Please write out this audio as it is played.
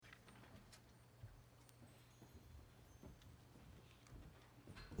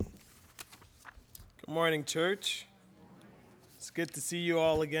Morning, church. It's good to see you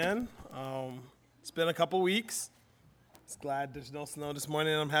all again. It's been a couple weeks. It's glad there's no snow this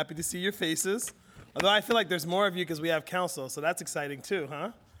morning, and I'm happy to see your faces. Although I feel like there's more of you because we have council, so that's exciting too,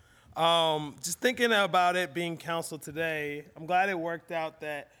 huh? Just thinking about it being council today, I'm glad it worked out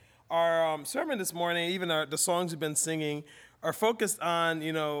that our sermon this morning, even the songs we've been singing, are focused on,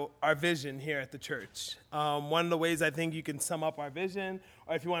 our vision here at the church. One of the ways I think you can sum up our vision,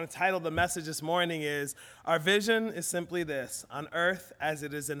 or if you want to title the message this morning, is our vision is simply this: on earth as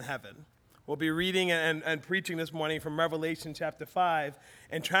it is in heaven. We'll be reading and preaching this morning from Revelation chapter 5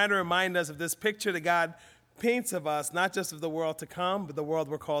 and trying to remind us of this picture that God paints of us, not just of the world to come, but the world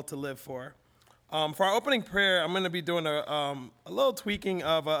we're called to live for. For our opening prayer, I'm going to be doing a little tweaking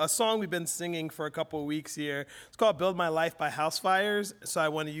of a song we've been singing for a couple of weeks here. It's called Build My Life by House Fires, so I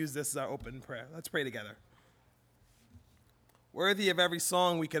want to use this as our opening prayer. Let's pray together. Worthy of every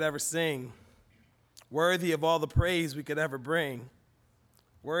song we could ever sing, worthy of all the praise we could ever bring,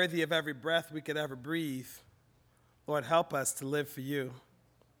 worthy of every breath we could ever breathe, Lord, help us to live for you.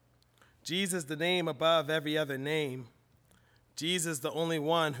 Jesus, the name above every other name. Jesus, the only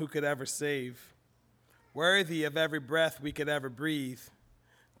one who could ever save. Worthy of every breath we could ever breathe.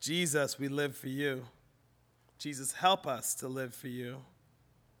 Jesus, we live for you. Jesus, help us to live for you.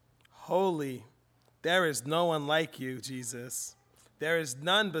 Holy, there is no one like you, Jesus. There is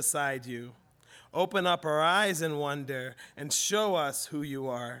none beside you. Open up our eyes in wonder and show us who you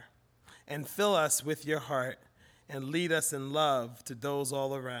are. And fill us with your heart and lead us in love to those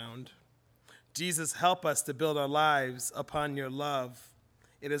all around. Jesus, help us to build our lives upon your love.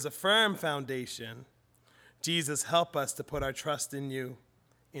 It is a firm foundation. Jesus, help us to put our trust in you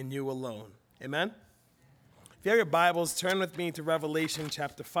alone. Amen? If you have your Bibles, turn with me to Revelation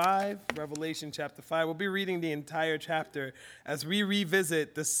chapter 5. Revelation chapter 5. We'll be reading the entire chapter as we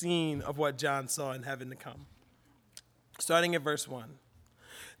revisit the scene of what John saw in heaven to come. Starting at verse 1.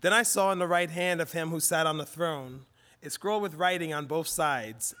 Then I saw in the right hand of him who sat on the throne a scroll with writing on both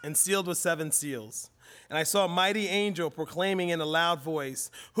sides and sealed with 7 seals. And I saw a mighty angel proclaiming in a loud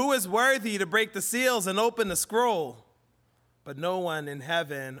voice, "Who is worthy to break the seals and open the scroll?" But no one in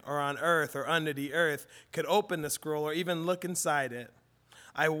heaven or on earth or under the earth could open the scroll or even look inside it.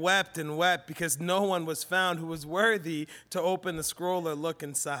 I wept and wept because no one was found who was worthy to open the scroll or look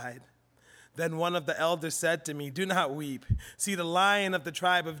inside. Then one of the elders said to me, "Do not weep. See, the Lion of the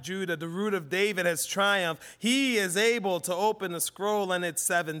tribe of Judah, the Root of David, has triumphed. He is able to open the scroll and its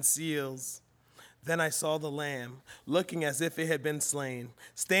 7 seals." Then I saw the Lamb, looking as if it had been slain,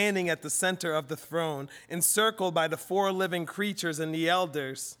 standing at the center of the throne, encircled by the 4 living creatures and the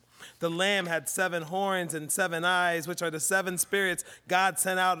elders. The Lamb had 7 horns and 7 eyes, which are the 7 spirits God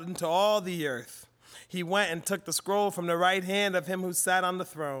sent out into all the earth. He went and took the scroll from the right hand of him who sat on the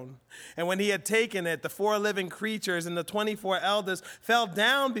throne. And when he had taken it, the 4 living creatures and the 24 elders fell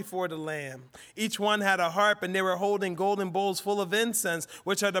down before the Lamb. Each one had a harp, and they were holding golden bowls full of incense,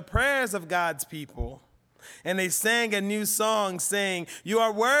 which are the prayers of God's people. And they sang a new song, saying, "You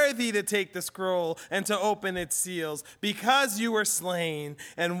are worthy to take the scroll and to open its seals, because you were slain,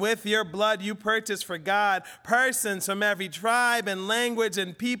 and with your blood you purchased for God persons from every tribe and language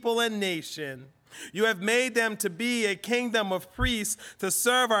and people and nation. You have made them to be a kingdom of priests to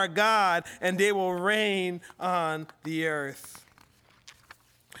serve our God, and they will reign on the earth."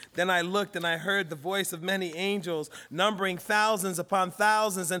 Then I looked and I heard the voice of many angels, numbering thousands upon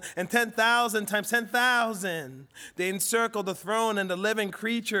thousands and 10,000 times 10,000. They encircled the throne and the living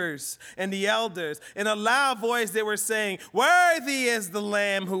creatures and the elders. In a loud voice they were saying, "Worthy is the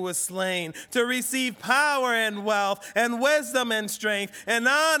Lamb who was slain to receive power and wealth and wisdom and strength and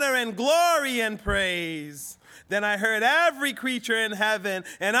honor and glory and praise." Then I heard every creature in heaven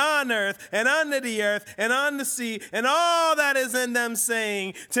and on earth and under the earth and on the sea and all that is in them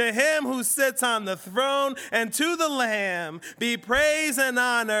saying, "To him who sits on the throne and to the Lamb be praise and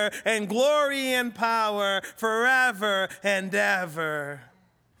honor and glory and power forever and ever."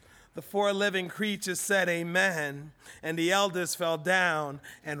 The 4 living creatures said, "Amen," and the elders fell down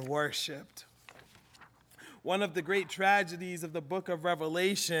and worshiped. One of the great tragedies of the book of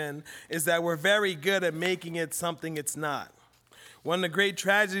Revelation is that we're very good at making it something it's not. One of the great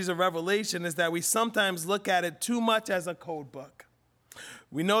tragedies of Revelation is that we sometimes look at it too much as a code book.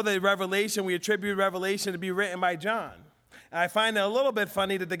 We know that we attribute Revelation to be written by John. And I find it a little bit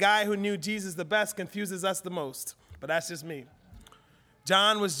funny that the guy who knew Jesus the best confuses us the most. But that's just me.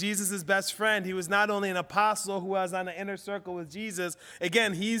 John was Jesus' best friend. He was not only an apostle who was on the inner circle with Jesus.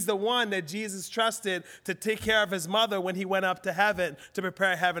 Again, he's the one that Jesus trusted to take care of his mother when he went up to heaven to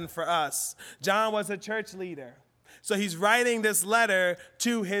prepare heaven for us. John was a church leader. So he's writing this letter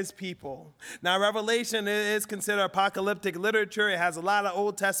to his people. Now, Revelation is considered apocalyptic literature. It has a lot of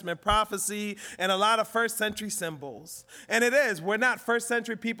Old Testament prophecy and a lot of first century symbols. And it is. We're not first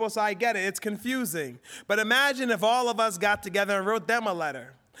century people, so I get it. It's confusing. But imagine if all of us got together and wrote them a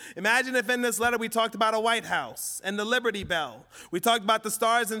letter. Imagine if in this letter we talked about a White House and the Liberty Bell. We talked about the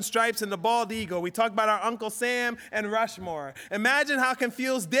Stars and Stripes and the Bald Eagle. We talked about our Uncle Sam and Rushmore. Imagine how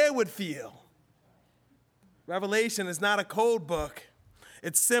confused they would feel. Revelation is not a code book.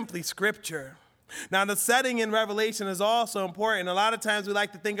 It's simply scripture. Now, the setting in Revelation is also important. A lot of times we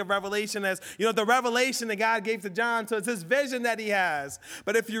like to think of Revelation as, the revelation that God gave to John, so it's his vision that he has.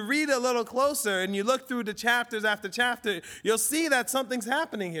 But if you read a little closer and you look through the chapters after chapter, you'll see that something's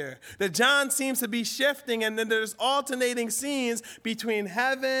happening here. That John seems to be shifting, and then there's alternating scenes between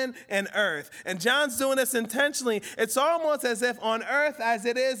heaven and earth. And John's doing this intentionally. It's almost as if on earth as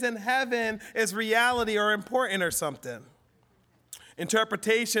it is in heaven is reality or important or something.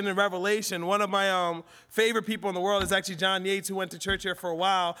 Interpretation and revelation. One of my favorite people in the world is actually John Yates, who went to church here for a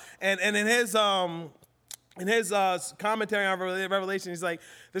while. And in his commentary on Revelation, he's like,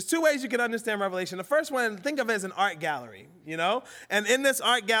 there's two ways you can understand Revelation. The first one, think of it as an art gallery, And in this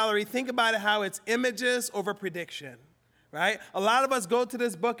art gallery, think about it how it's images over prediction. Right? A lot of us go to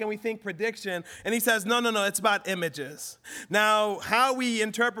this book and we think prediction, and he says, no, it's about images. Now, how we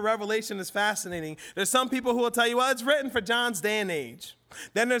interpret Revelation is fascinating. There's some people who will tell you, well, it's written for John's day and age.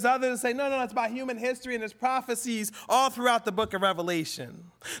 Then there's others who say, no, it's about human history, and there's prophecies all throughout the book of Revelation.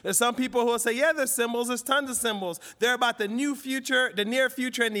 There's some people who will say, yeah, there's symbols, there's tons of symbols. They're about the new future, the near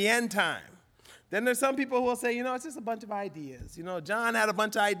future, and the end time. Then there's some people who will say, it's just a bunch of ideas. John had a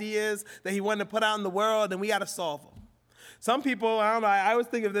bunch of ideas that he wanted to put out in the world, and we got to solve them. Some people, I don't know, I always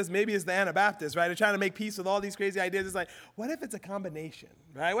think of this, maybe it's the Anabaptists, right? They're trying to make peace with all these crazy ideas. It's like, what if it's a combination,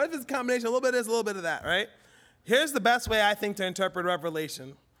 right? What if it's a combination, a little bit of this, a little bit of that, right? Here's the best way, I think, to interpret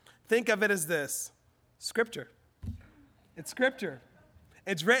Revelation. Think of it as this: Scripture. It's Scripture.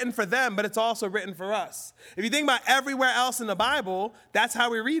 It's written for them, but it's also written for us. If you think about everywhere else in the Bible, that's how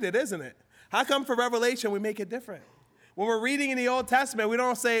we read it, isn't it? How come for Revelation we make it different? When we're reading in the Old Testament, we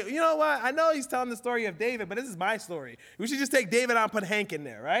don't say, you know what, I know he's telling the story of David, but this is my story. We should just take David out and put Hank in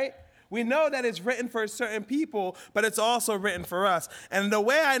there, right? We know that it's written for certain people, but it's also written for us. And the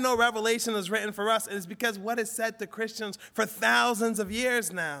way I know Revelation is written for us is because what is said to Christians for thousands of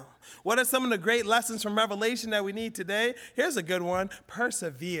years now. What are some of the great lessons from Revelation that we need today? Here's a good one: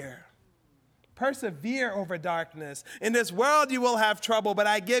 persevere. Persevere over darkness. In this world you will have trouble, but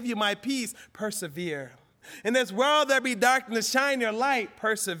I give you my peace. Persevere. In this world there be darkness, shine your light,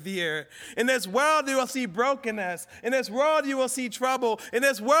 persevere. In this world you will see brokenness. In this world you will see trouble. In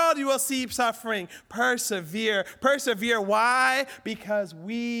this world you will see suffering. Persevere. Persevere. Why? Because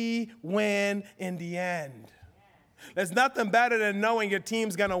we win in the end. There's nothing better than knowing your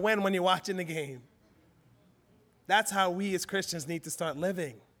team's going to win when you're watching the game. That's how we as Christians need to start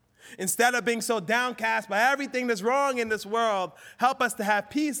living. Instead of being so downcast by everything that's wrong in this world, help us to have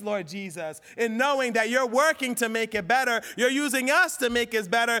peace, Lord Jesus, in knowing that you're working to make it better. You're using us to make it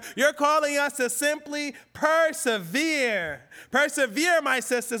better. You're calling us to simply persevere. Persevere, my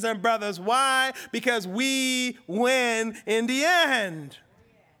sisters and brothers. Why? Because we win in the end.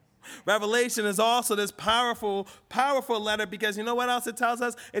 Revelation is also this powerful, powerful letter because you know what else it tells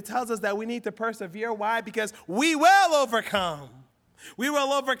us? It tells us that we need to persevere. Why? Because we will overcome. We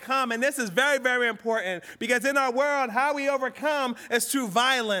will overcome, and this is very, very important because in our world, how we overcome is through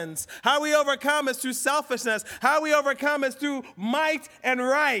violence. How we overcome is through selfishness. How we overcome is through might and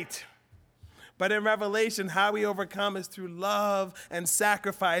right. But in Revelation, how we overcome is through love and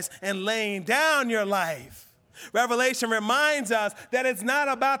sacrifice and laying down your life. Revelation reminds us that it's not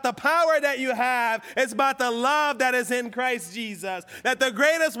about the power that you have, it's about the love that is in Christ Jesus. That the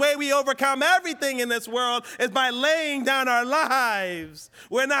greatest way we overcome everything in this world is by laying down our lives.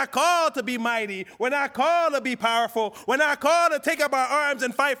 We're not called to be mighty. We're not called to be powerful. We're not called to take up our arms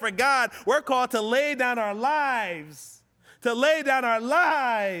and fight for God. We're called to lay down our lives. To lay down our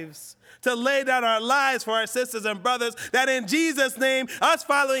lives. To lay down our lives for our sisters and brothers, that in Jesus' name, us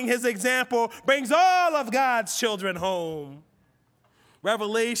following his example brings all of God's children home.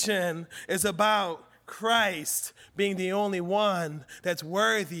 Revelation is about Christ being the only one that's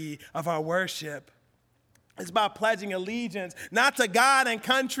worthy of our worship. It's about pledging allegiance, not to God and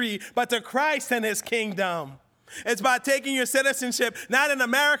country, but to Christ and his kingdom. It's about taking your citizenship, not in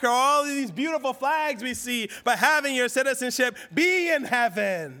America or all of these beautiful flags we see, but having your citizenship be in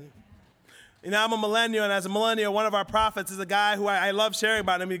heaven. I'm a millennial, and as a millennial, one of our prophets is a guy who I love sharing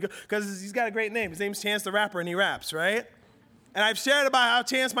about him because he's got a great name. His name's Chance the Rapper, and he raps, right? And I've shared about how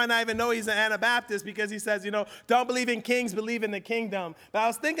Chance might not even know he's an Anabaptist because he says, don't believe in kings, believe in the kingdom. But I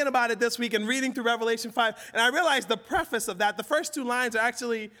was thinking about it this week and reading through Revelation 5, and I realized the preface of that, the first 2 lines are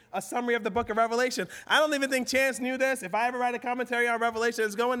actually a summary of the book of Revelation. I don't even think Chance knew this. If I ever write a commentary on Revelation,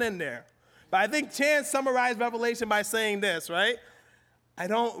 it's going in there. But I think Chance summarized Revelation by saying this, right? I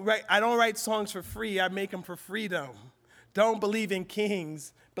don't write songs for free. I make them for freedom. Don't believe in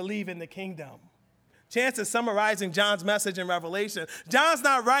kings, believe in the kingdom. Chance is summarizing John's message in Revelation. John's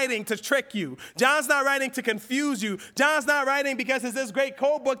not writing to trick you. John's not writing to confuse you. John's not writing because it's this great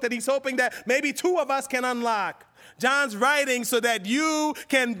code book that he's hoping that maybe 2 of us can unlock. John's writing so that you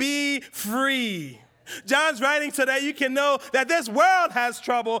can be free. John's writing so that you can know that this world has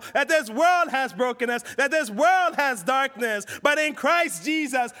trouble, that this world has brokenness, that this world has darkness. But in Christ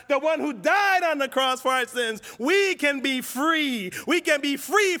Jesus, the one who died on the cross for our sins, we can be free. We can be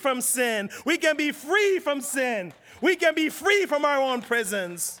free from sin. We can be free from sin. We can be free from our own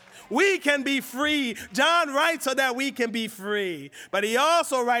prisons. We can be free. John writes so that we can be free. But he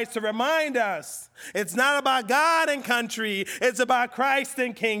also writes to remind us it's not about God and country. It's about Christ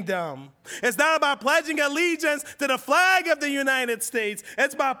and kingdom. It's not about pledging allegiance to the flag of the United States.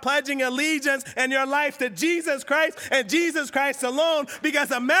 It's about pledging allegiance and your life to Jesus Christ and Jesus Christ alone, because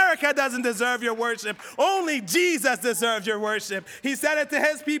America doesn't deserve your worship. Only Jesus deserves your worship. He said it to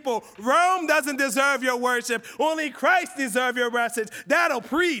his people. Rome doesn't deserve your worship. Only Christ deserves your message. That'll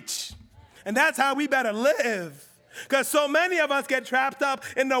preach. And that's how we better live. Because so many of us get trapped up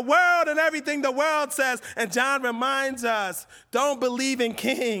in the world and everything the world says. And John reminds us, don't believe in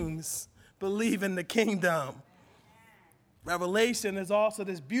kings, believe in the kingdom. Revelation is also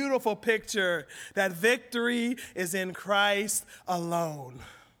this beautiful picture that victory is in Christ alone.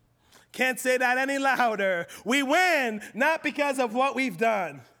 Can't say that any louder. We win not because of what we've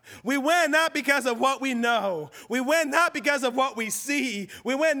done. We win not because of what we know. We win not because of what we see.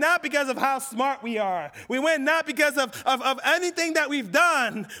 We win not because of how smart we are. We win not because of anything that we've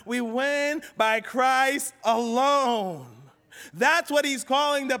done. We win by Christ alone. That's what he's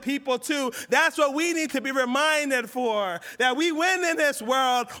calling the people to. That's what we need to be reminded for. That we win in this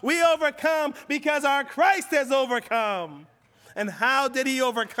world. We overcome because our Christ has overcome. And how did he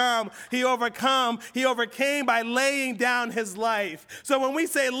overcome? He overcame by laying down his life. So when we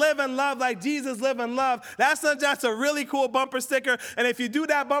say live and love like Jesus lived and loved, that's not just a really cool bumper sticker. And if you do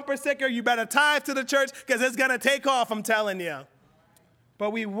that bumper sticker, you better tithe to the church because it's going to take off, I'm telling you.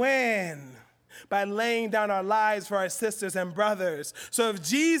 But we win by laying down our lives for our sisters and brothers. So if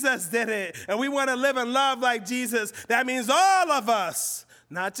Jesus did it and we want to live and love like Jesus, that means all of us,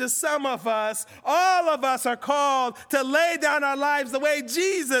 not just some of us, all of us are called to lay down our lives the way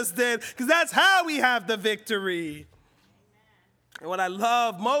Jesus did, because that's how we have the victory. And what I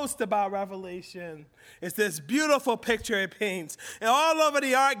love most about Revelation is this beautiful picture it paints. And all over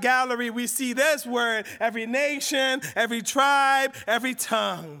the art gallery, we see this word, every nation, every tribe, every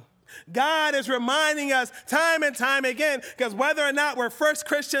tongue. God is reminding us time and time again, because whether or not we're first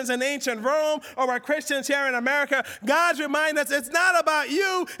Christians in ancient Rome or we're Christians here in America, God's reminding us it's not about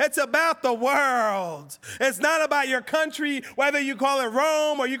you, it's about the world. It's not about your country, whether you call it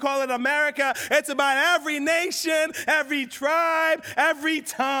Rome or you call it America. It's about every nation, every tribe, every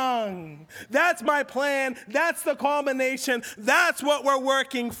tongue. That's my plan. That's the culmination. That's what we're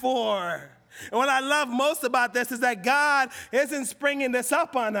working for. And what I love most about this is that God isn't springing this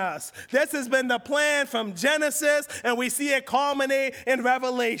up on us. This has been the plan from Genesis, and we see it culminate in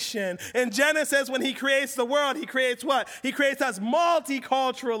Revelation. In Genesis, when he creates the world, he creates what? He creates us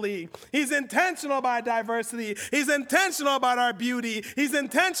multiculturally. He's intentional about diversity. He's intentional about our beauty. He's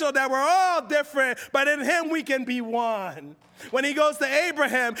intentional that we're all different, but in him we can be one. When he goes to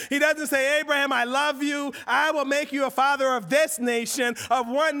Abraham, he doesn't say, Abraham, I love you. I will make you a father of this nation, of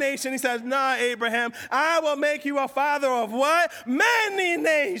one nation. He says, no, Abraham, I will make you a father of what? Many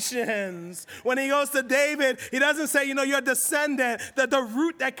nations. When he goes to David, he doesn't say, your descendant, that the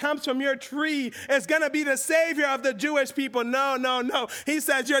root that comes from your tree is going to be the savior of the Jewish people. No. He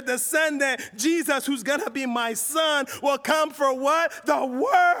says, your descendant, Jesus, who's going to be my son, will come for what? The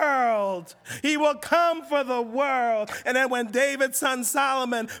world. He will come for the world. And then when David's son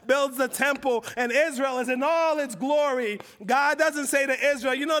Solomon builds the temple and Israel is in all its glory, God doesn't say to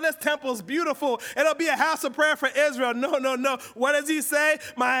Israel, this temple's beautiful. It'll be a house of prayer for Israel. No. What does he say?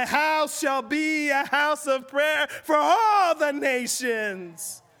 My house shall be a house of prayer for all the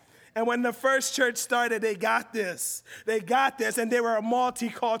nations. And when the first church started, they got this, and they were a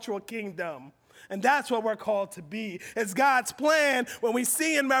multicultural kingdom. And that's what we're called to be. It's God's plan. When we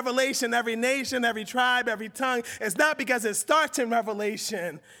see in Revelation every nation, every tribe, every tongue, it's not because it starts in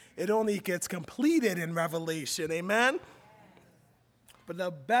Revelation. It only gets completed in Revelation. Amen? But the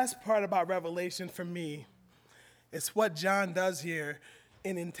best part about Revelation for me is what John does here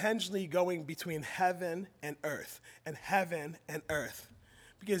in intentionally going between heaven and earth and heaven and earth.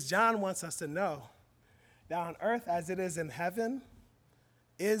 Because John wants us to know that on earth as it is in heaven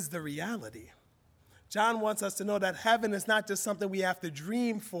is the reality. John wants us to know that heaven is not just something we have to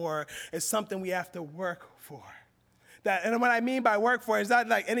dream for, it's something we have to work for. And what I mean by work for is not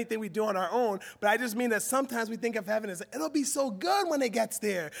like anything we do on our own, but I just mean that sometimes we think of heaven as, it'll be so good when it gets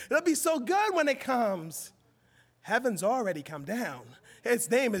there. It'll be so good when it comes. Heaven's already come down.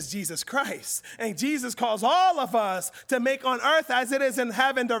 His name is Jesus Christ. And Jesus calls all of us to make on earth as it is in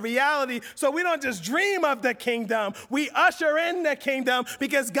heaven the reality. So we don't just dream of the kingdom. We usher in the kingdom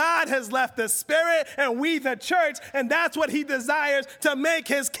because God has left the Spirit and we the church. And that's what he desires, to make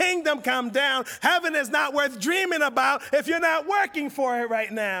his kingdom come down. Heaven is not worth dreaming about if you're not working for it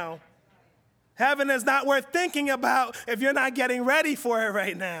right now. Heaven is not worth thinking about if you're not getting ready for it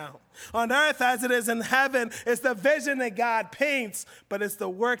right now. On earth as it is in heaven, it's the vision that God paints, but it's the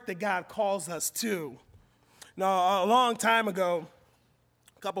work that God calls us to. Now, a long time ago,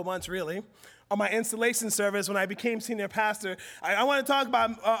 a couple months really, on my installation service when I became senior pastor, I want to talk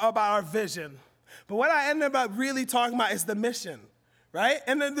about our vision. But what I ended up really talking about is the mission, right?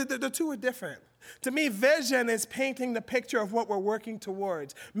 And the two are different. To me, vision is painting the picture of what we're working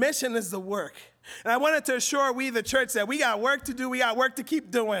towards. Mission is the work. And I wanted to assure we, the church, that we got work to do, we got work to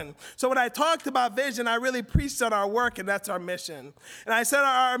keep doing. So when I talked about vision, I really preached on our work, and that's our mission. And I said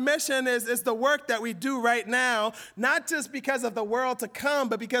our mission is the work that we do right now, not just because of the world to come,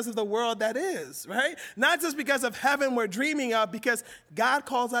 but because of the world that is, right? Not just because of heaven we're dreaming of, because God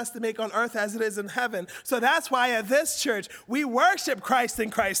calls us to make on earth as it is in heaven. So that's why at this church, we worship Christ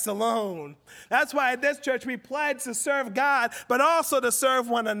and Christ alone. That's why at this church, we pledge to serve God, but also to serve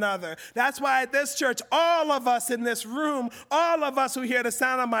one another. That's why at this church, all of us in this room, all of us who hear the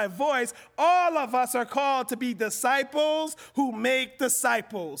sound of my voice, all of us are called to be disciples who make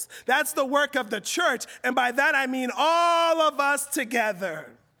disciples. That's the work of the church, and by that I mean all of us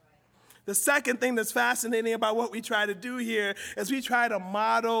together. The second thing that's fascinating about what we try to do here is we try to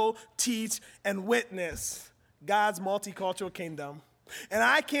model, teach, and witness God's multicultural kingdom. And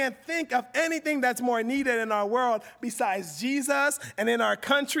I can't think of anything that's more needed in our world besides Jesus and in our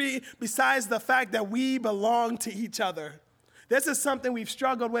country, besides the fact that we belong to each other. This is something we've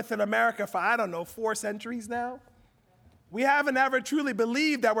struggled with in America for, 4 centuries now. We haven't ever truly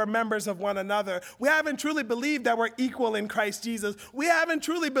believed that we're members of one another. We haven't truly believed that we're equal in Christ Jesus. We haven't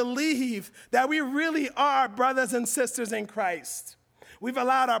truly believed that we really are brothers and sisters in Christ. We've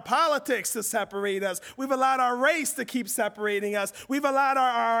allowed our politics to separate us. We've allowed our race to keep separating us. We've allowed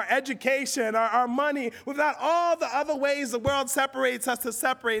our education, our money. We've allowed all the other ways the world separates us to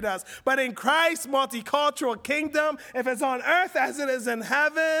separate us. But in Christ's multicultural kingdom, if it's on earth as it is in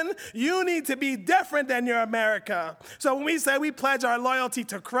heaven, you need to be different than your America. So when we say we pledge our loyalty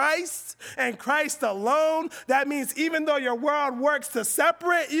to Christ and Christ alone, that means even though your world works to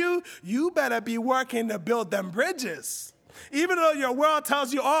separate you, you better be working to build them bridges. Even though your world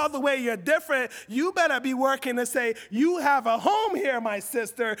tells you all the way you're different, you better be working to say, you have a home here, my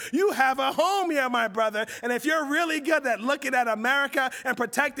sister. You have a home here, my brother. And if you're really good at looking at America and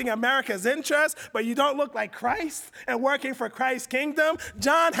protecting America's interests, but you don't look like Christ and working for Christ's kingdom,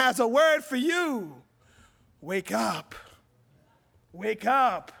 John has a word for you. Wake up. Wake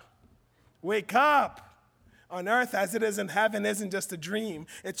up. Wake up. On earth as it is in heaven isn't just a dream.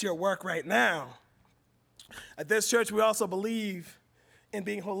 It's your work right now. At this church, we also believe in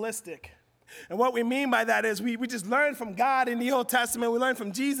being holistic. And what we mean by that is we just learn from God in the Old Testament. We learn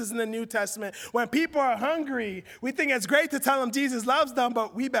from Jesus in the New Testament. When people are hungry, we think it's great to tell them Jesus loves them,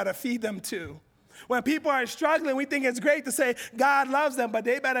 but we better feed them too. When people are struggling, we think it's great to say God loves them, but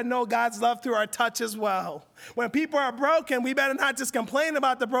they better know God's love through our touch as well. When people are broken, we better not just complain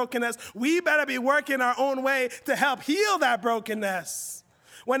about the brokenness. We better be working our own way to help heal that brokenness.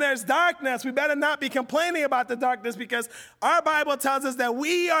 When there's darkness, we better not be complaining about the darkness because our Bible tells us that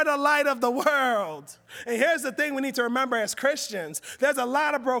we are the light of the world. And here's the thing we need to remember as Christians. There's a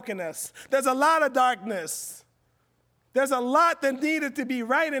lot of brokenness. There's a lot of darkness. There's a lot that needed to be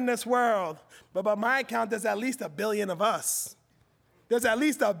right in this world. But by my count, there's at least 1 billion of us. There's at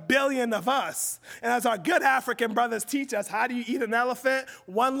least 1 billion of us. And as our good African brothers teach us, how do you eat an elephant?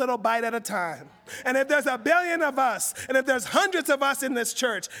 One little bite at a time. And if there's 1 billion of us, and if there's hundreds of us in this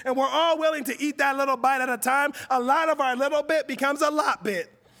church, and we're all willing to eat that little bite at a time, a lot of our little bit becomes a lot bit.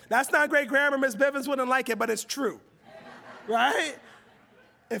 That's not great grammar. Miss Bivens wouldn't like it, but it's true. Right?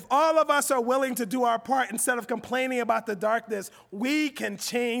 If all of us are willing to do our part instead of complaining about the darkness, we can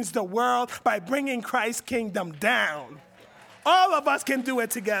change the world by bringing Christ's kingdom down. All of us can do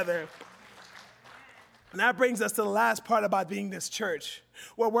it together. And that brings us to the last part about being this church.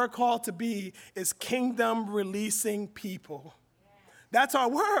 What we're called to be is kingdom-releasing people. That's our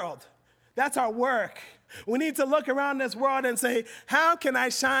world. That's our work. We need to look around this world and say, how can I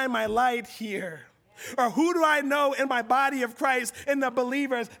shine my light here? Or who do I know in my body of Christ, in the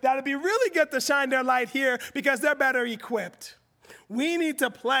believers, that would be really good to shine their light here because they're better equipped? We need to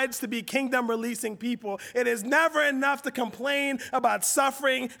pledge to be kingdom-releasing people. It is never enough to complain about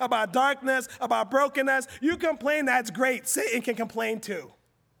suffering, about darkness, about brokenness. You complain, that's great. Satan can complain too.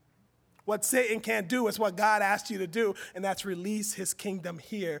 What Satan can't do is what God asked you to do, and that's release his kingdom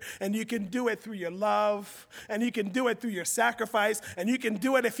here. And you can do it through your love, and you can do it through your sacrifice, and you can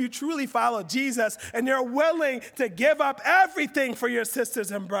do it if you truly follow Jesus, and you're willing to give up everything for your sisters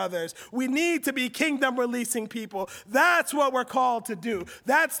and brothers. We need to be kingdom-releasing people. That's what we're called to do.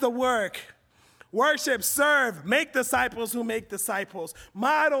 That's the work. Worship, serve, make disciples who make disciples.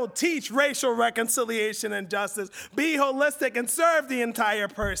 Model, teach racial reconciliation and justice. Be holistic and serve the entire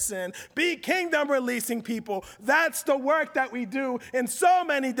person. Be kingdom-releasing people. That's the work that we do in so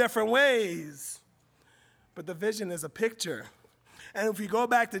many different ways. But the vision is a picture. And if we go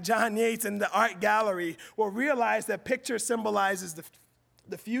back to John Yates and the art gallery, we'll realize that picture symbolizes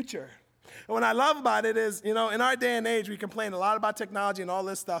the future. And what I love about it is, in our day and age, we complain a lot about technology and all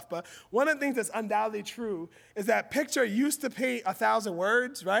this stuff, but one of the things that's undoubtedly true is that picture used to paint 1,000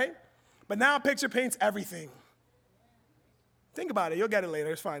 words, right? But now picture paints everything. Think about it. You'll get it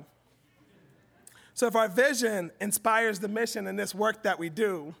later. It's fine. So if our vision inspires the mission and this work that we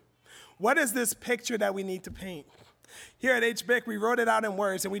do, what is this picture that we need to paint? Here at HBIC, we wrote it out in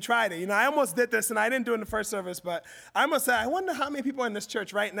words, and we tried it. I almost did this, and I didn't do it in the first service, but I must say, I wonder how many people in this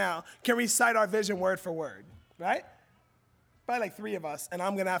church right now can recite our vision word for word, right? Probably like 3 of us, and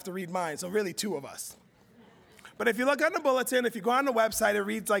I'm going to have to read mine, so really 2 of us. But if you look on the bulletin, if you go on the website, it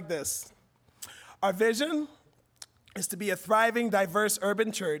reads like this. Our vision is to be a thriving, diverse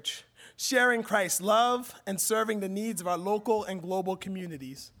urban church, sharing Christ's love and serving the needs of our local and global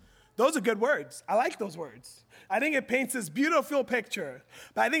communities. Those are good words. I like those words. I think it paints this beautiful picture,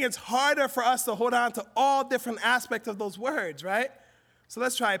 but I think it's harder for us to hold on to all different aspects of those words, right? So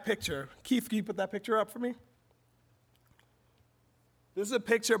let's try a picture. Keith, can you put that picture up for me? This is a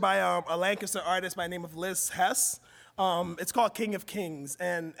picture by a Lancaster artist by the name of Liz Hess. It's called King of Kings,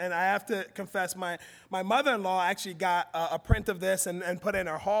 and I have to confess, my mother-in-law actually got a print of this and put it in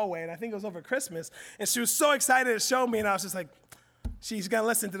her hallway, and I think it was over Christmas, and she was so excited to show me, and I was just like, she's going to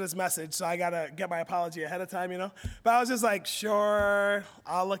listen to this message, so I got to get my apology ahead of time, But I was just like, sure,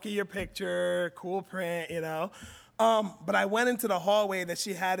 I'll look at your picture, cool print, But I went into the hallway that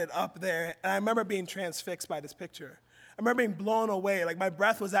she had it up there, and I remember being transfixed by this picture. I remember being blown away, like my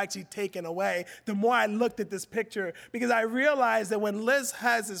breath was actually taken away the more I looked at this picture, because I realized that when Liz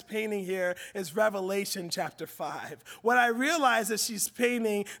has this painting here is Revelation chapter 5. What I realized is she's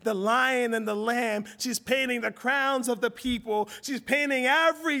painting the lion and the lamb. She's painting the crowns of the people. She's painting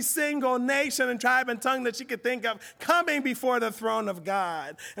every single nation and tribe and tongue that she could think of coming before the throne of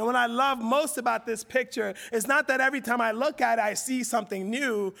God. And what I love most about this picture is not that every time I look at it, I see something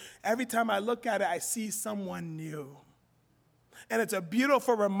new. Every time I look at it, I see someone new. And it's a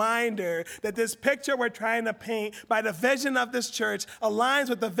beautiful reminder that this picture we're trying to paint by the vision of this church aligns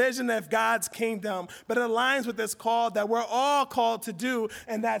with the vision of God's kingdom, but it aligns with this call that we're all called to do,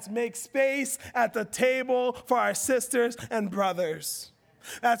 and that's make space at the table for our sisters and brothers.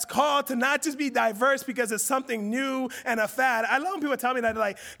 That's called to not just be diverse because it's something new and a fad. I love when people tell me that,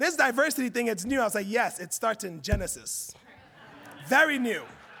 like, this diversity thing, it's new. I was like, yes, it starts in Genesis. Very new.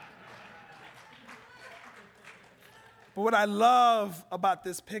 But what I love about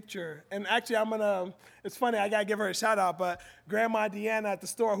this picture, and actually it's funny, I got to give her a shout out, but Grandma Deanna at the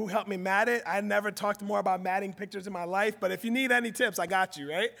store who helped me mat it, I never talked more about matting pictures in my life, but if you need any tips, I got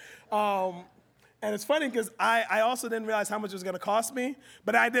you, right? And it's funny because I also didn't realize how much it was going to cost me,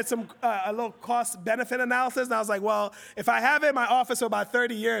 but I did a little cost-benefit analysis, and I was like, well, if I have it in my office for about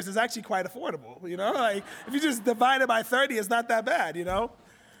 30 years, it's actually quite affordable, Like, if you just divide it by 30, it's not that bad,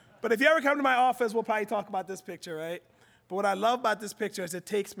 But if you ever come to my office, we'll probably talk about this picture, right? But what I love about this picture is it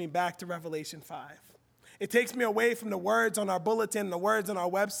takes me back to Revelation 5. It takes me away from the words on our bulletin, the words on our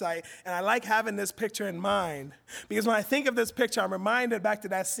website, and I like having this picture in mind. Because when I think of this picture, I'm reminded back to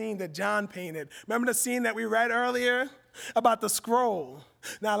that scene that John painted. Remember the scene that we read earlier about the scroll?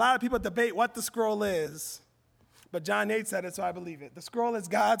 Now, a lot of people debate what the scroll is, but John Yates said it, so I believe it. The scroll is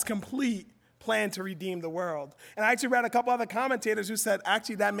God's complete plan to redeem the world. And I actually read a couple other commentators who said,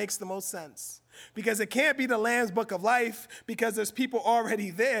 actually, that makes the most sense. Because it can't be the Lamb's book of life because there's people already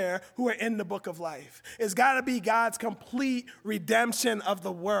there who are in the book of life. It's got to be God's complete redemption of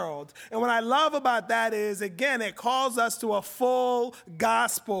the world. And what I love about that is, again, it calls us to a full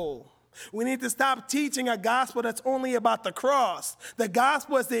gospel. We need to stop teaching a gospel that's only about the cross. The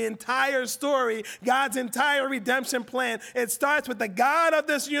gospel is the entire story, God's entire redemption plan. It starts with the God of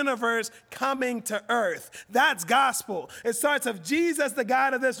this universe coming to earth. That's gospel. It starts with Jesus, the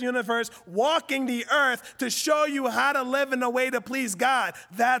God of this universe, walking the earth to show you how to live in a way to please God.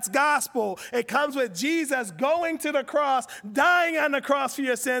 That's gospel. It comes with Jesus going to the cross, dying on the cross for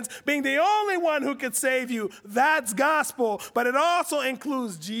your sins, being the only one who could save you. That's gospel. But it also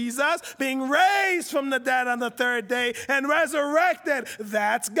includes Jesus being raised from the dead on the third day and resurrected.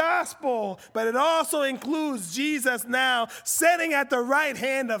 That's gospel. But it also includes Jesus now sitting at the right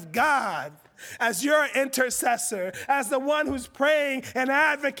hand of God as your intercessor, as the one who's praying and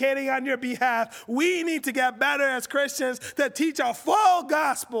advocating on your behalf. We need to get better as Christians to teach a full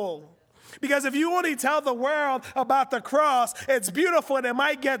gospel. Because if you only tell the world about the cross, it's beautiful and it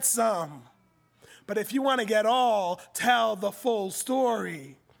might get some. But if you want to get all, tell the full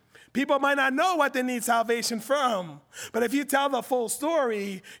story. People might not know what they need salvation from, but if you tell the full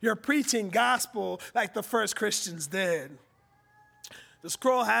story, you're preaching gospel like the first Christians did. The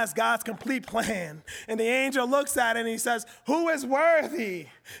scroll has God's complete plan, and the angel looks at it and he says, who is worthy?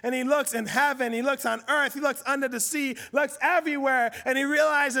 And he looks in heaven, he looks on earth, he looks under the sea, looks everywhere, and he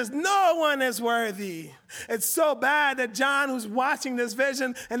realizes no one is worthy. It's so bad that John, who's watching this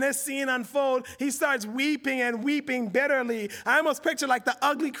vision and this scene unfold, he starts weeping and weeping bitterly. I almost picture like the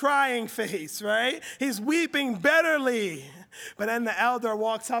ugly crying face, right? He's weeping bitterly. But then the elder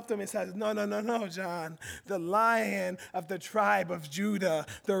walks up to him and says, no, John. The Lion of the tribe of Judah,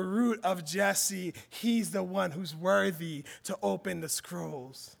 the root of Jesse, he's the one who's worthy to open the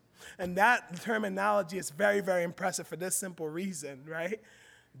scrolls. And that terminology is very, very impressive for this simple reason, right?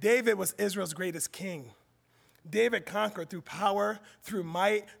 David was Israel's greatest king. David conquered through power, through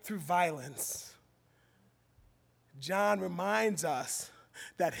might, through violence. John reminds us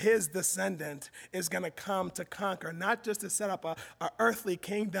that his descendant is going to come to conquer, not just to set up a earthly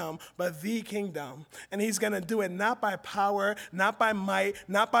kingdom, but the kingdom. And he's going to do it not by power, not by might,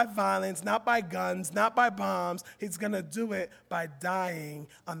 not by violence, not by guns, not by bombs. He's going to do it by dying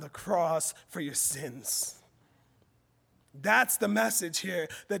on the cross for your sins. That's the message here,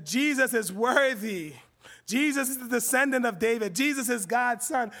 that Jesus is worthy. Jesus is the descendant of David. Jesus is God's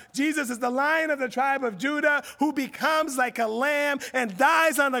son. Jesus is the Lion of the tribe of Judah who becomes like a lamb and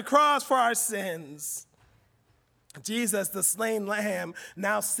dies on the cross for our sins. Jesus, the slain lamb,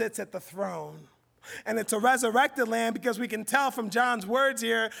 now sits at the throne. And it's a resurrected lamb because we can tell from John's words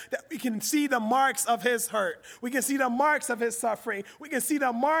here that we can see the marks of his hurt. We can see the marks of his suffering. We can see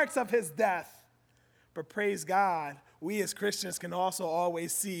the marks of his death. But praise God, we as Christians can also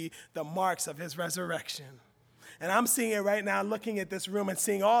always see the marks of his resurrection. And I'm seeing it right now, looking at this room and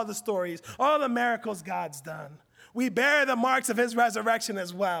seeing all the stories, all the miracles God's done. We bear the marks of his resurrection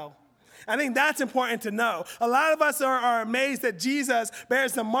as well. I think that's important to know. A lot of us are amazed that Jesus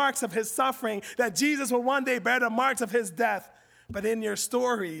bears the marks of his suffering, that Jesus will one day bear the marks of his death. But in your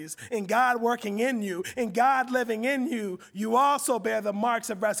stories, in God working in you, in God living in you, you also bear the marks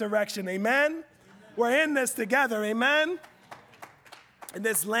of resurrection. Amen? We're in this together, amen? And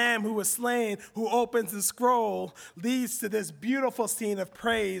this lamb who was slain, who opens the scroll, leads to this beautiful scene of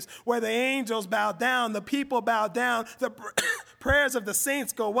praise where the angels bow down, the people bow down, the prayers of the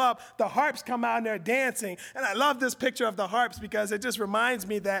saints go up, the harps come out and they're dancing. And I love this picture of the harps because it just reminds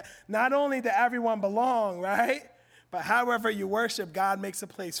me that not only does everyone belong, right? But however you worship, God makes a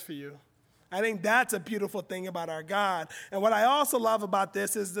place for you. I think that's a beautiful thing about our God. And what I also love about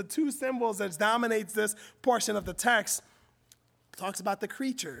this is the two symbols that dominates this portion of the text talks about the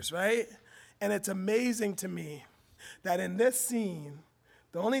creatures, right? And it's amazing to me that in this scene,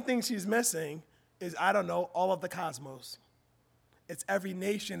 the only thing she's missing is, all of the cosmos. It's every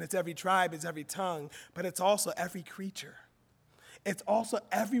nation, it's every tribe, it's every tongue, but it's also every creature. It's also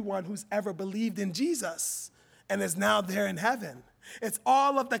everyone who's ever believed in Jesus and is now there in heaven. It's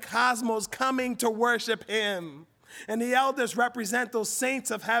all of the cosmos coming to worship him. And the elders represent those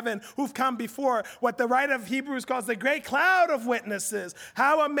saints of heaven who've come before, what the writer of Hebrews calls the great cloud of witnesses.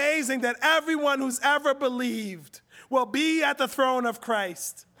 How amazing that everyone who's ever believed will be at the throne of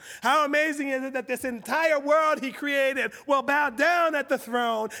Christ. How amazing is it that this entire world he created will bow down at the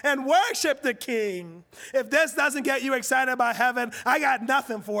throne and worship the King. If this doesn't get you excited about heaven, I got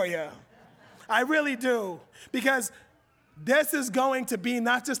nothing for you. I really do. Because This is going to be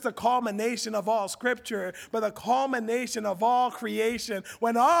not just the culmination of all scripture, but the culmination of all creation.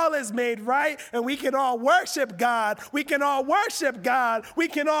 When all is made right and we can all worship God, we can all worship God, we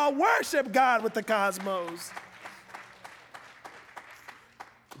can all worship God with the cosmos.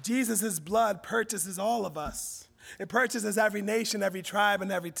 Jesus' blood purchases all of us. It purchases every nation, every tribe,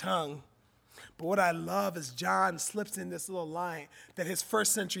 and every tongue. But what I love is John slips in this little line that his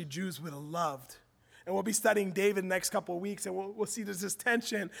first century Jews would have loved. And we'll be studying David the next couple of weeks, and we'll see there's this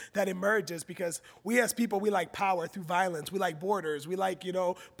tension that emerges because we as people, we like power through violence. We like borders. We like,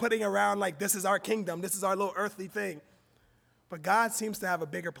 putting around like this is our kingdom. This is our little earthly thing. But God seems to have a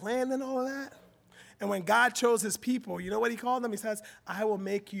bigger plan than all of that. And when God chose his people, you know what he called them? He says, I will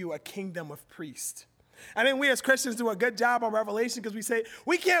make you a kingdom of priests. I think we as Christians do a good job on Revelation because we say,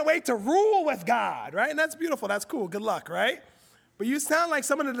 we can't wait to rule with God, right? And that's beautiful. That's cool. Good luck, right? But you sound like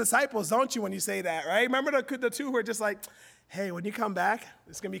some of the disciples, don't you, when you say that, right? Remember the two who are just like, hey, when you come back,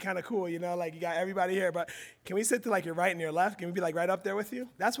 it's going to be kind of cool, like you got everybody here, but can we sit to like your right and your left? Can we be like right up there with you?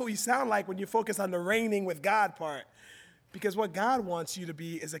 That's what you sound like when you focus on the reigning with God part. Because what God wants you to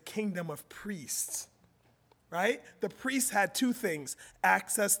be is a kingdom of priests, right? The priests had two things,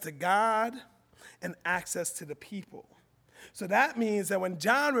 access to God and access to the people. So that means that when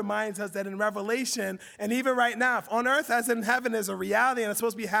John reminds us that in Revelation, and even right now, if on earth as in heaven is a reality and it's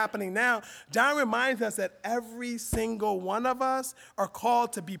supposed to be happening now, John reminds us that every single one of us are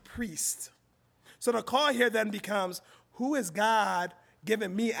called to be priests. So the call here then becomes, who is God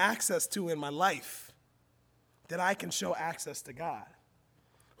giving me access to in my life that I can show access to God?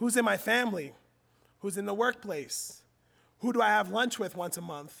 Who's in my family? Who's in the workplace? Who do I have lunch with once a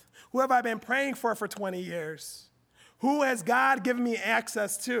month? Who have I been praying for 20 years? Who has God given me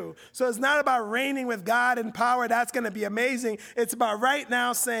access to? So it's not about reigning with God in power. That's going to be amazing. It's about right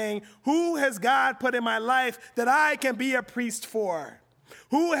now saying, who has God put in my life that I can be a priest for?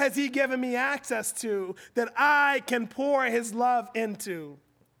 Who has he given me access to that I can pour his love into?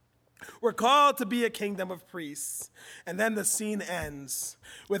 We're called to be a kingdom of priests. And then the scene ends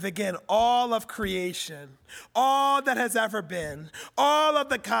with, again, all of creation, all that has ever been, all of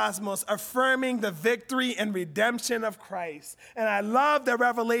the cosmos affirming the victory and redemption of Christ. And I love that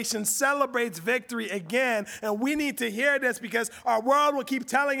Revelation celebrates victory again. And we need to hear this because our world will keep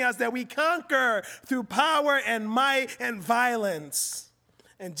telling us that we conquer through power and might and violence.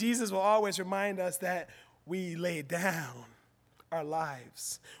 And Jesus will always remind us that we lay down our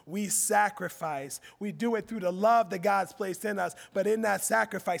lives. We sacrifice. We do it through the love that God's placed in us, but in that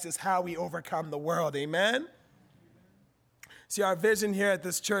sacrifice is how we overcome the world. Amen? See, our vision here at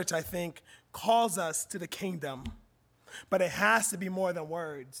this church, I think, calls us to the kingdom, but it has to be more than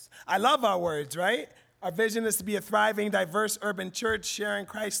words. I love our words, right? Our vision is to be a thriving, diverse urban church, sharing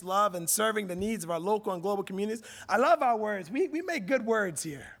Christ's love and serving the needs of our local and global communities. I love our words. We make good words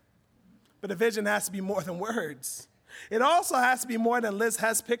here, but the vision has to be more than words. It also has to be more than Liz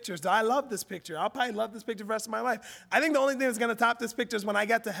Hess pictures. I love this picture. I'll probably love this picture the rest of my life. I think the only thing that's going to top this picture is when I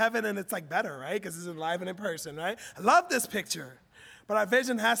get to heaven and it's like better, right? Because it's live and in person, right? I love this picture. But our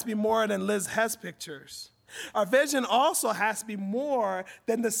vision has to be more than Liz Hess pictures. Our vision also has to be more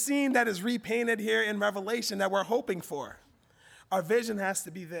than the scene that is repainted here in Revelation that we're hoping for. Our vision has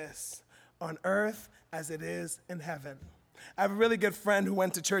to be this, on earth as it is in heaven. I have a really good friend who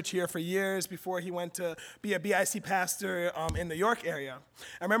went to church here for years before he went to be a BIC pastor in the York area.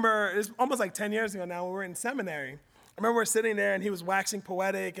 I remember, it was almost like 10 years ago now, when we were in seminary. I remember we were sitting there and he was waxing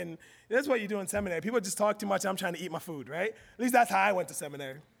poetic, and that's what you do in seminary. People just talk too much, I'm trying to eat my food, right? At least that's how I went to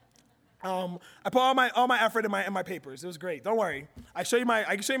seminary. I put all my effort in my papers. It was great. Don't worry. I can show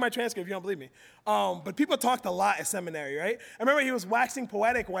you my transcript if you don't believe me. But people talked a lot at seminary, right? I remember he was waxing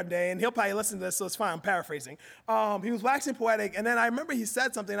poetic one day, and he'll probably listen to this, so it's fine. I'm paraphrasing. He was waxing poetic, and then I remember he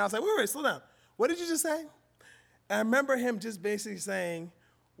said something, and I was like, wait, slow down. What did you just say? And I remember him just basically saying,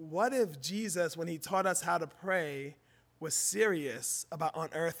 what if Jesus, when he taught us how to pray, was serious about on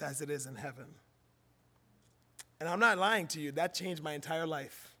earth as it is in heaven? And I'm not lying to you. That changed my entire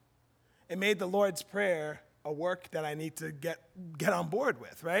life. It made the Lord's Prayer a work that I need to get on board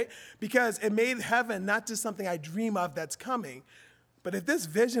with, right? Because it made heaven not just something I dream of that's coming, but if this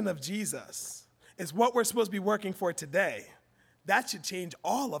vision of Jesus is what we're supposed to be working for today, that should change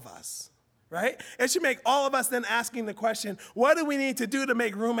all of us, right? It should make all of us then asking the question, what do we need to do to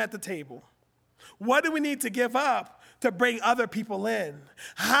make room at the table? What do we need to give up to bring other people in?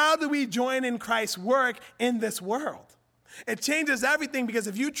 How do we join in Christ's work in this world? It changes everything, because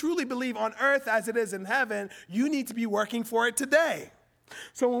if you truly believe on earth as it is in heaven, you need to be working for it today.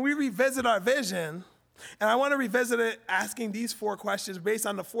 So when we revisit our vision, And I want to revisit it asking these 4 questions based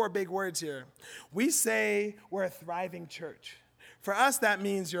on the 4 big words here. We say we're a thriving church. For us, that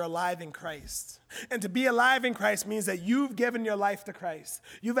means you're alive in Christ. And to be alive in Christ means that you've given your life to Christ.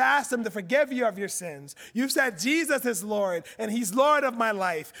 You've asked him to forgive you of your sins. You've said, Jesus is Lord, and he's Lord of my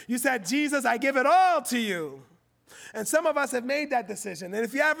life. You said, Jesus, I give it all to you. And some of us have made that decision. And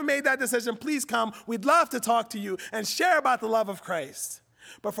if you haven't made that decision, please come. We'd love to talk to you and share about the love of Christ.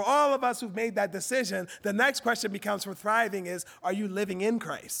 But for all of us who've made that decision, the next question becomes for thriving is, are you living in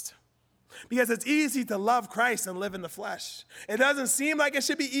Christ? Because it's easy to love Christ and live in the flesh. It doesn't seem like it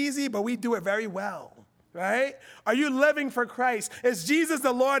should be easy, but we do it very well, right? Are you living for Christ? Is Jesus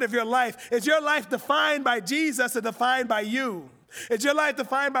the Lord of your life? Is your life defined by Jesus or defined by you? Is your life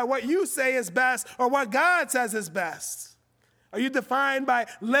defined by what you say is best or what God says is best? Are you defined by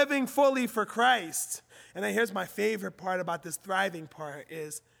living fully for Christ? And then here's my favorite part about this thriving part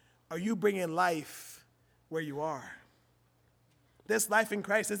is, are you bringing life where you are? This life in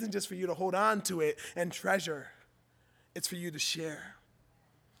Christ isn't just for you to hold on to it and treasure. It's for you to share.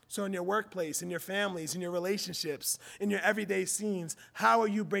 So in your workplace, in your families, in your relationships, in your everyday scenes, how are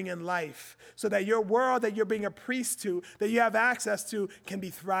you bringing life so that your world that you're being a priest to, that you have access to, can be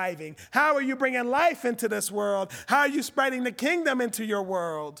thriving? How are you bringing life into this world? How are you spreading the kingdom into your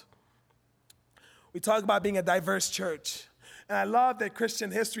world? We talk about being a diverse church. And I love that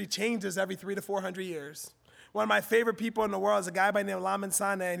Christian history changes every 300 to 400 years. One of my favorite people in the world is a guy by the name of Laman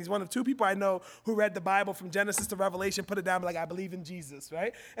Sanneh, and he's one of 2 people I know who read the Bible from Genesis to Revelation, put it down, like, I believe in Jesus,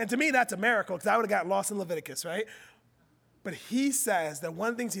 right? And to me, that's a miracle, because I would have got lost in Leviticus, right? But he says that one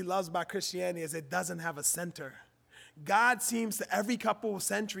of the things he loves about Christianity is it doesn't have a center. God seems to, every couple of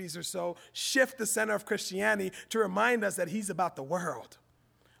centuries or so, shift the center of Christianity to remind us that he's about the world.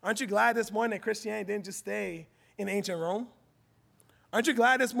 Aren't you glad this morning that Christianity didn't just stay in ancient Rome? Aren't you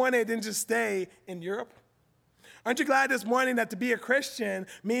glad this morning it didn't just stay in Europe? Aren't you glad this morning that to be a Christian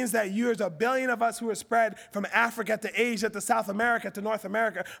means that there's 1 billion of us who are spread from Africa to Asia to South America to North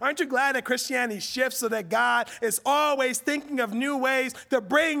America? Aren't you glad that Christianity shifts so that God is always thinking of new ways to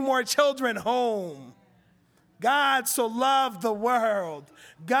bring more children home? God so loved the world.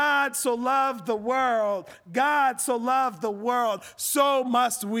 God so loved the world. God so loved the world. So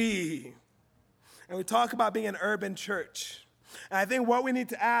must we. And we talk about being an urban church. And I think what we need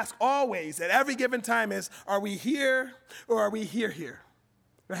to ask always at every given time is, are we here or are we here?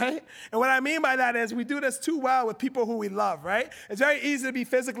 Right? And what I mean by that is we do this too well with people who we love, right? It's very easy to be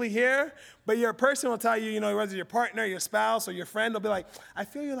physically here, but your person will tell you, whether your partner, your spouse, or your friend will be like, I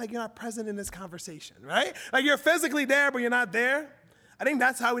feel you're like you're not present in this conversation, right? Like you're physically there, but you're not there. I think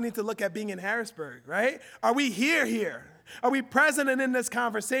that's how we need to look at being in Harrisburg, right? Are we here? Are we present in this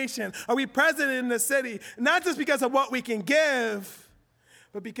conversation? Are we present in this city? Not just because of what we can give,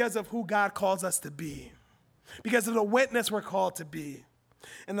 but because of who God calls us to be. Because of the witness we're called to be.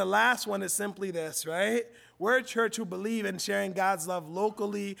 And the last one is simply this, right? We're a church who believe in sharing God's love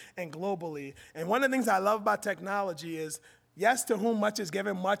locally and globally. And one of the things I love about technology is, yes, to whom much is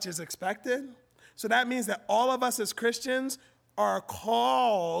given, much is expected. So that means that all of us as Christians are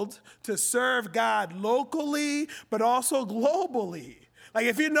called to serve God locally, but also globally. Like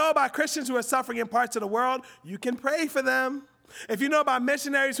if you know about Christians who are suffering in parts of the world, you can pray for them. If you know about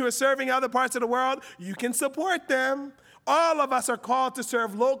missionaries who are serving other parts of the world, you can support them. All of us are called to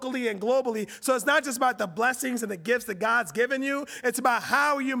serve locally and globally. So it's not just about the blessings and the gifts that God's given you. It's about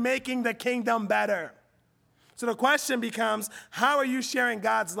how are you making the kingdom better. So the question becomes, how are you sharing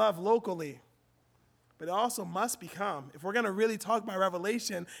God's love locally? But it also must become, if we're going to really talk about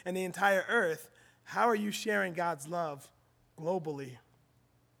Revelation and the entire earth, how are you sharing God's love globally?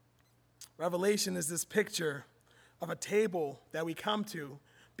 Revelation is this picture of a table that we come to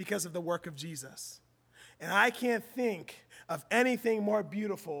because of the work of Jesus. And I can't think of anything more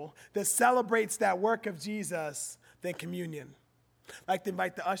beautiful that celebrates that work of Jesus than communion. I'd like to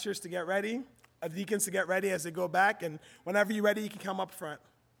invite the ushers to get ready, the deacons to get ready as they go back, and whenever you're ready, you can come up front.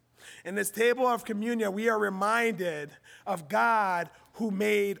 In this table of communion, we are reminded of God who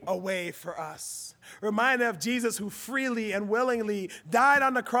made a way for us. Reminded of Jesus who freely and willingly died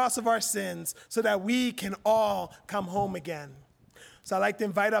on the cross of our sins so that we can all come home again. So I'd like to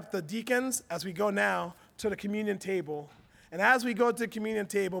invite up the deacons as we go now to the communion table. And as we go to the communion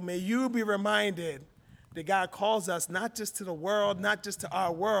table, may you be reminded that God calls us not just to the world, not just to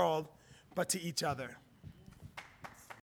our world, but to each other.